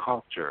language and the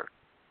culture,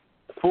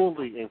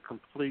 fully and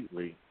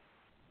completely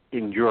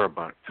in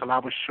Yoruba till I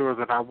was sure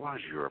that I was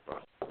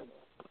Yoruba.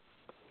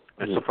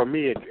 And so for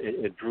me,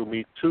 it drew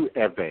me to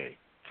Ebe,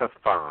 to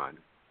Fan,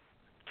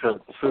 to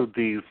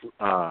these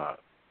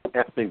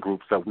ethnic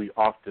groups that we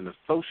often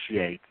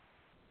associate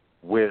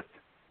with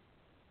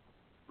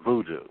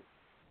Voodoo.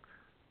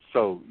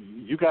 So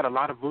you got a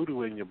lot of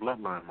Voodoo in your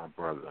bloodline, my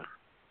brother.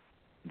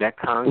 That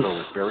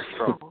Congo is very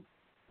strong.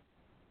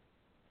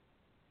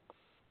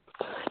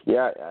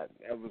 Yeah,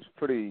 I was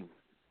pretty.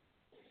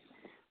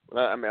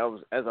 I mean,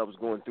 as I was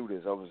going through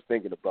this, I was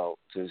thinking about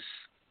just.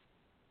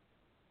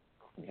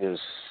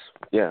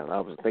 Yeah, I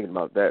was thinking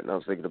about that, and I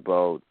was thinking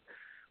about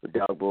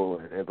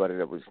Dogbo and everybody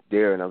that was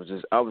there, and I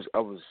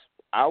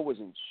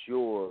wasn't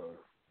sure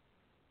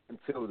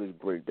until this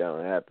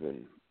breakdown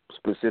happened,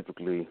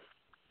 specifically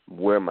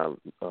where my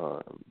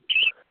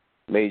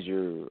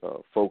major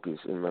focus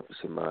in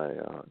reference to my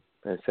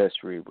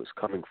ancestry was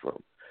coming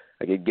from.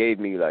 Like, it gave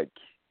me, like,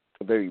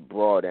 a very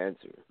broad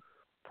answer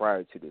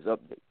prior to this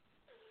update.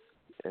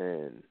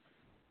 And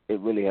it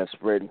really has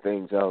spread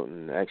things out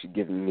and actually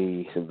given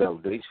me some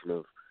validation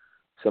of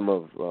some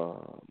of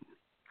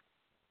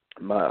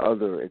my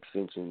other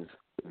extensions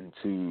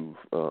into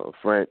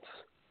France,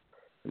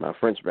 my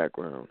French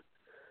background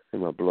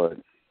in my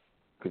blood.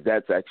 Because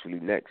that's actually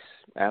next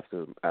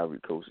after Ivory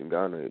Coast and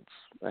Ghana.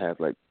 I have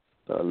like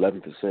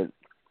 11%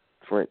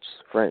 France,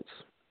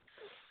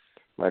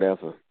 right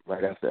after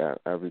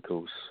Ivory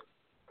Coast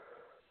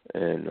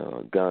and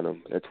Ghana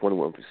at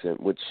 21%,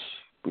 which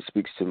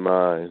speaks to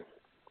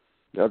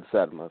the other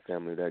side of my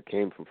family that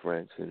came from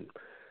France and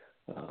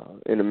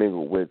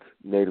intermingled with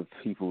native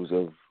peoples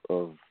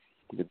of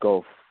the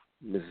Gulf,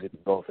 Mississippi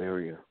Gulf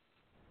area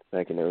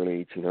back in the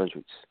early 1800s.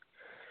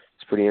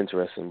 It's pretty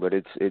interesting, but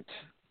it's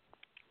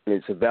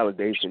a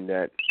validation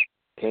that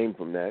came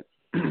from that.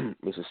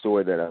 It's a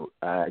story that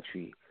I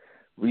actually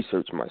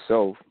researched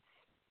myself,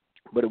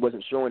 but it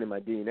wasn't showing in my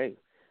DNA.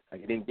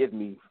 Like, it didn't give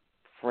me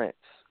France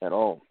at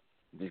all.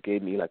 It just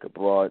gave me like a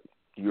broad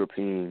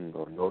European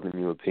or Northern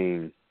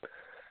European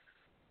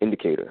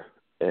indicator,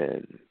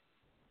 and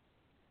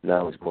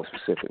now it's more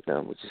specific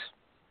now, which is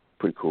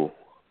pretty cool.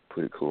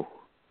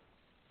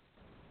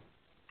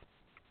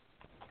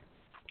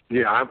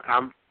 Yeah,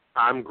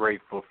 I'm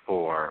grateful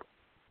for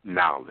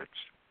knowledge,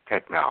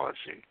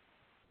 technology,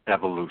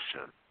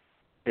 evolution,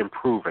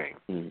 improving,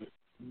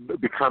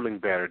 becoming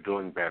better,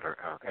 doing better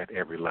at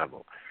every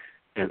level.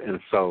 And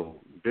so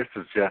this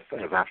is just,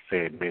 as I've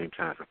said many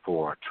times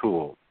before, a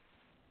tool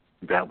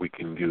that we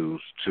can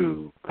use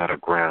to better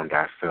ground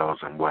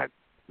ourselves in what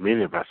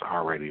many of us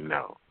already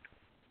know.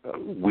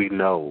 We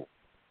know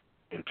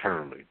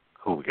internally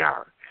who we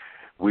are.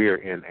 We're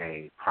in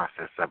a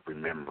process of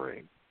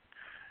remembering.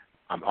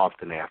 I'm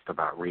often asked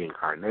about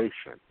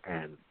reincarnation,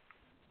 and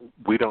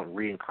we don't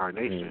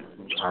reincarnation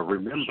or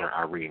remember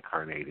our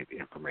reincarnated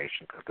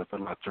information because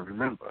there's a lot to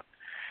remember.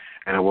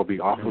 And it will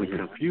be awfully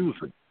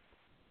confusing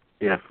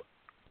if,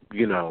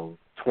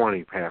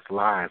 20 past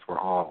lives were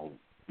all,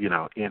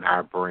 in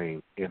our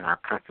brain, in our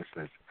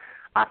consciousness,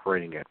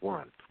 operating at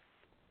once.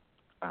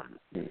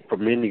 For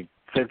many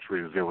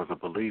centuries, there was a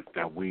belief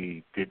that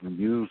we didn't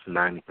use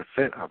 90%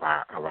 of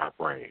our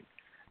brain,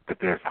 that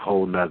there's a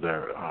whole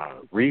other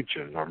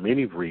region or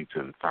many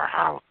regions, our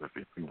houses,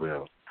 if you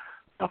will,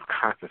 of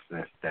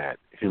consciousness that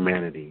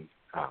humanity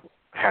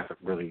hasn't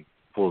really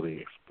fully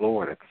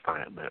explored at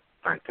the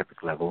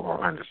scientific level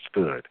or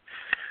understood,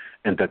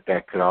 and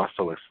that could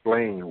also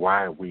explain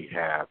why we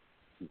have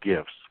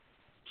gifts,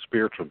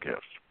 spiritual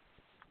gifts,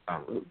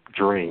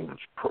 dreams,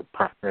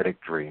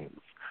 prophetic dreams,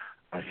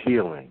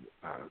 healing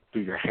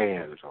through your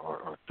hands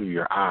or through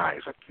your eyes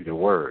or through your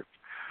words.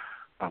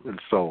 And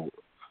so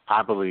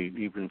I believe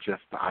even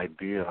just the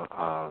idea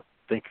of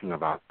thinking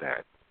about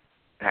that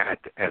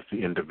as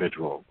the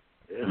individual,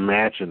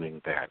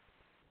 imagining that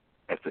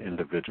as the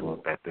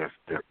individual, that there's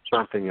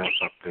something else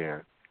up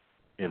there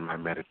in my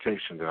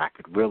meditation that I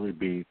could really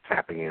be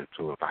tapping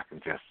into if I can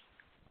just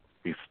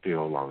be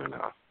still long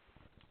enough,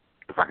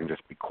 if I can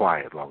just be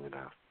quiet long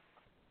enough,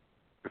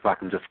 if I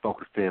can just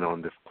focus in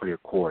on this clear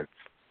quartz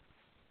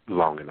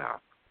long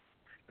enough,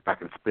 if I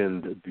can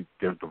spend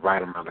the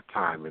right amount of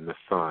time in the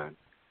sun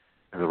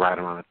and the right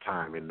amount of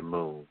time in the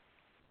moon.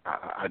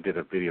 I did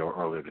a video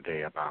earlier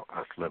today about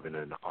us living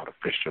in an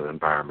artificial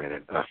environment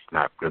and us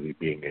not really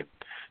being in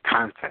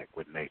contact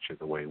with nature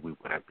the way we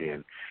would have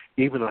been.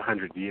 Even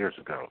 100 years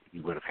ago,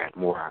 you would have had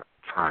more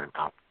time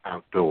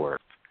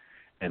outdoors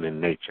and in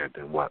nature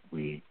than what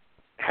we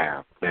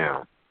have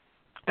now.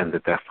 And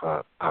that's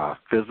a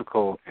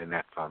physical and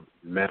that's a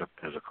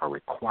metaphysical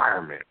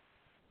requirement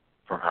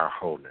for our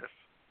wholeness.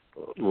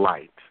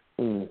 Light.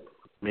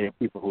 Many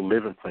people who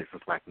live in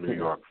places like New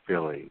York,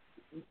 Philly,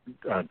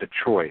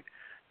 Detroit,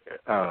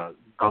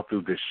 go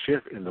through this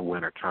shift in the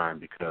wintertime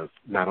because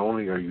not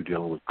only are you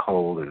dealing with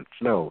cold and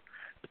snow,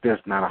 but there's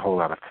not a whole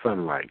lot of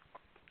sunlight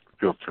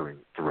filtering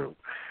through.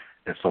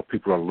 And so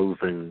people are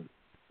losing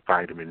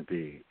vitamin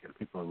D and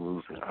people are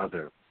losing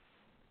other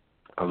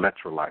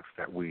electrolytes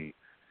that we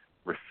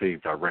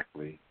receive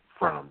directly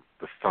from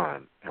the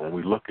sun. And when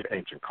we look at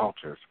ancient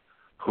cultures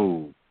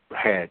who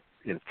had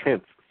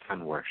intense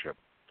sun worship,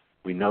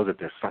 we know that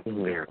there's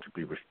something there to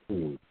be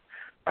received.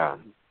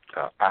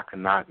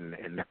 Akhenaten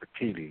and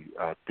Nefertiti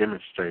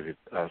demonstrated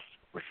us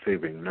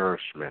receiving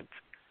nourishment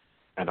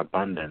and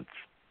abundance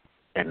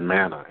and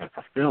manna and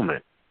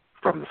fulfillment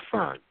from the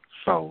sun.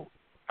 So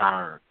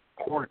our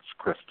quartz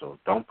crystals,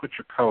 don't put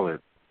your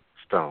colored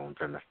stones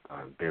in the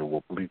sun. They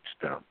will bleach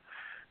them.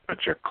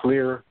 But your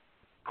clear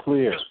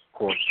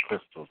quartz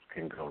crystals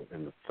can go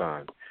in the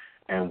sun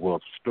and will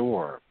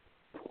store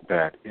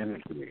that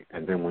energy.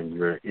 And then when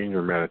you're in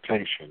your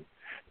meditation,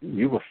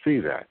 you will see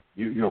that.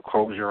 You'll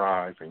close your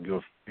eyes and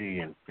you'll see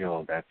and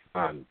feel that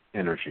sun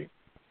energy,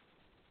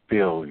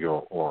 feel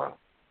your aura,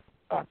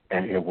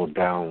 and it will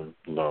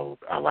download,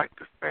 I like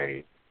to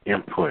say,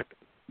 input,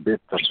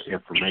 bits of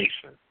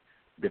information,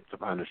 bits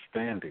of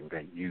understanding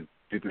that you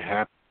didn't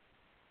have